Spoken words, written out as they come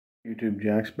YouTube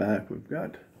Jack's back. We've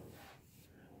got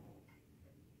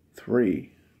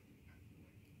 3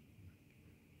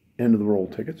 end of the roll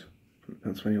tickets for the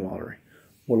Pennsylvania Lottery.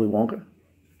 Willy Wonka,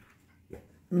 $1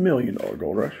 million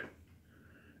Gold Rush,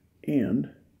 and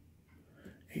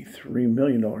a $3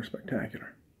 million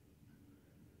spectacular.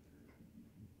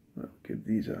 I'll give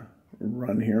these a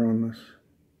run here on this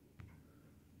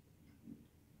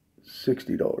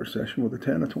 $60 session with a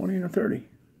 10, a 20, and a 30.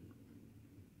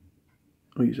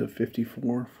 We'll use a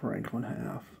 54 Franklin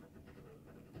half.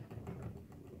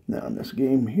 Now in this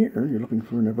game here, you're looking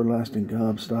for an everlasting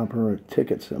gobstopper or a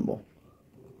ticket symbol.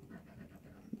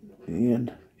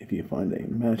 And if you find a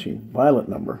matching violet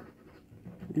number,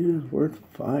 it is worth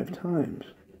 5 times.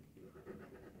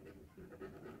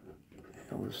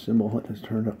 Now the symbol hunt has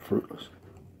turned up fruitless.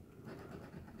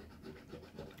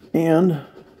 And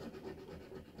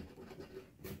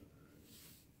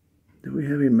do we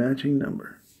have a matching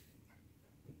number?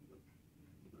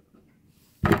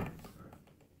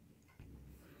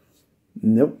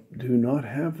 Nope, do not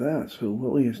have that. So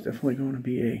Willie is definitely going to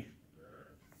be a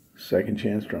second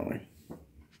chance drawing.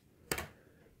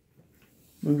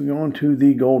 Moving on to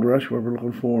the Gold Rush, where we're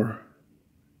looking for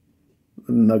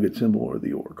the nugget symbol or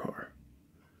the ore car.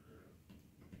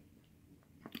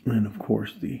 And of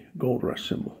course the Gold Rush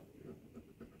symbol.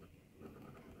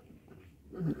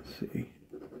 Let's see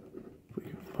if we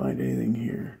can find anything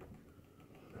here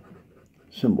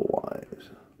symbol-wise.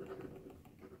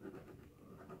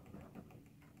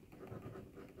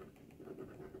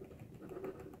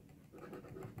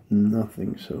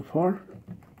 Nothing so far.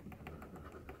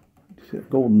 See that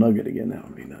gold nugget again, that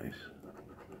would be nice.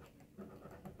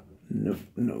 Nope,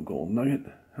 no gold nugget.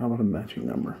 How about a matching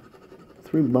number?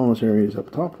 3 bonus areas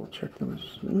up top. We'll check them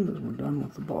as soon as we're done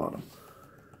with the bottom.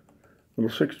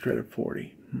 Little 6 tread at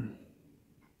 40.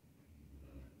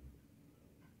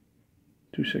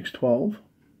 2, 6, 12.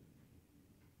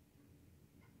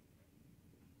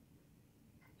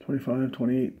 25,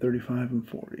 28, 35, and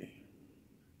 40.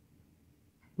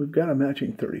 We've got a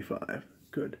matching 35.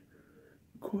 Good.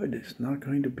 Good. It's not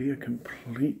going to be a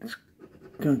complete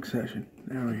skunk session.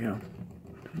 There we go.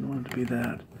 Didn't want it to be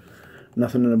that.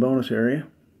 Nothing in the bonus area.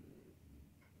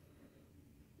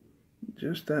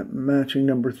 Just that matching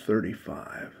number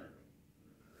 35.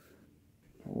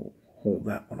 We'll hold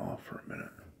that one off for a minute.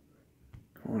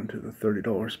 Go on to the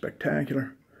 $30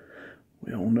 spectacular.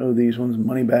 We all know these ones.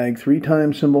 Money bag 3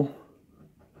 times symbol.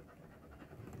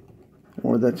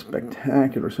 Or that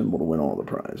spectacular symbol to win all the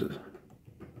prizes.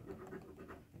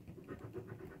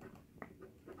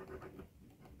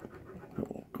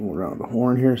 We'll go around the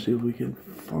horn here, see if we can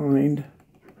find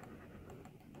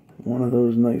one of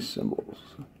those nice symbols.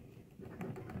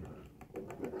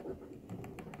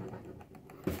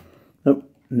 Nope,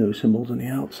 no symbols on the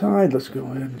outside. Let's go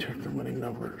ahead and check the winning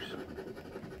numbers.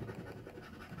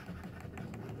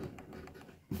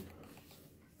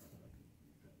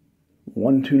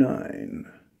 One, 2,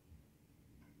 9,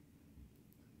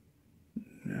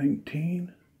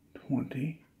 19,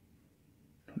 20,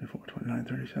 24, 29,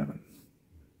 37.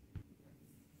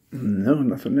 No,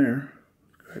 nothing there.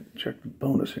 Let's go ahead and check the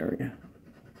bonus area.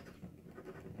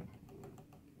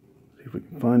 See if we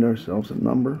can find ourselves a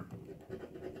number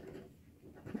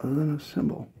other than a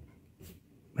symbol.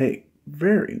 Hey,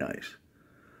 very nice.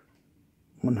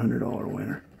 $100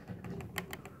 winner.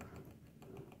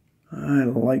 I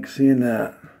like seeing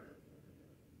that.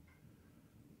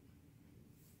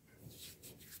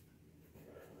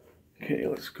 Okay,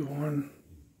 let's go on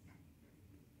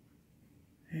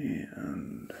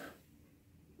and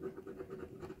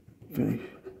finish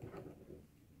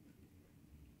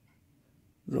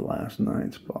the last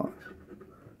 9 spots.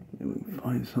 Maybe we can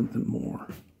find something more.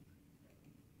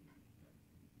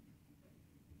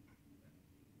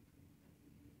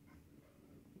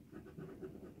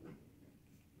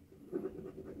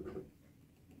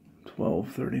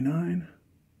 $12.39.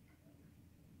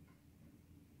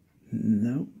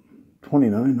 Nope.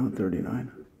 29, not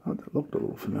 39. Oh, that looked a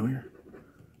little familiar.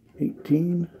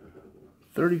 18,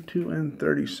 32, and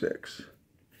 36.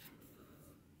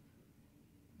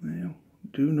 Well,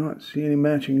 do not see any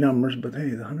matching numbers, but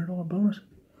hey, the $100 bonus,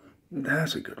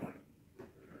 that's a good one.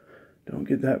 Don't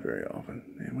get that very often.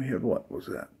 And we have, what was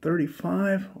that?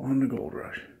 35 on the Gold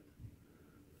Rush.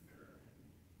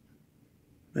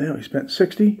 Now we spent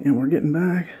 60 and we're getting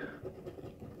back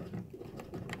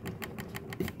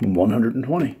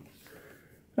 120.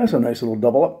 That's a nice little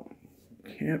double up.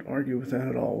 Can't argue with that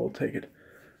at all. We'll take it.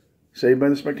 Saved by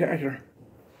the spectacular.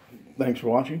 Thanks for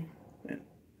watching and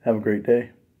have a great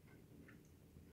day.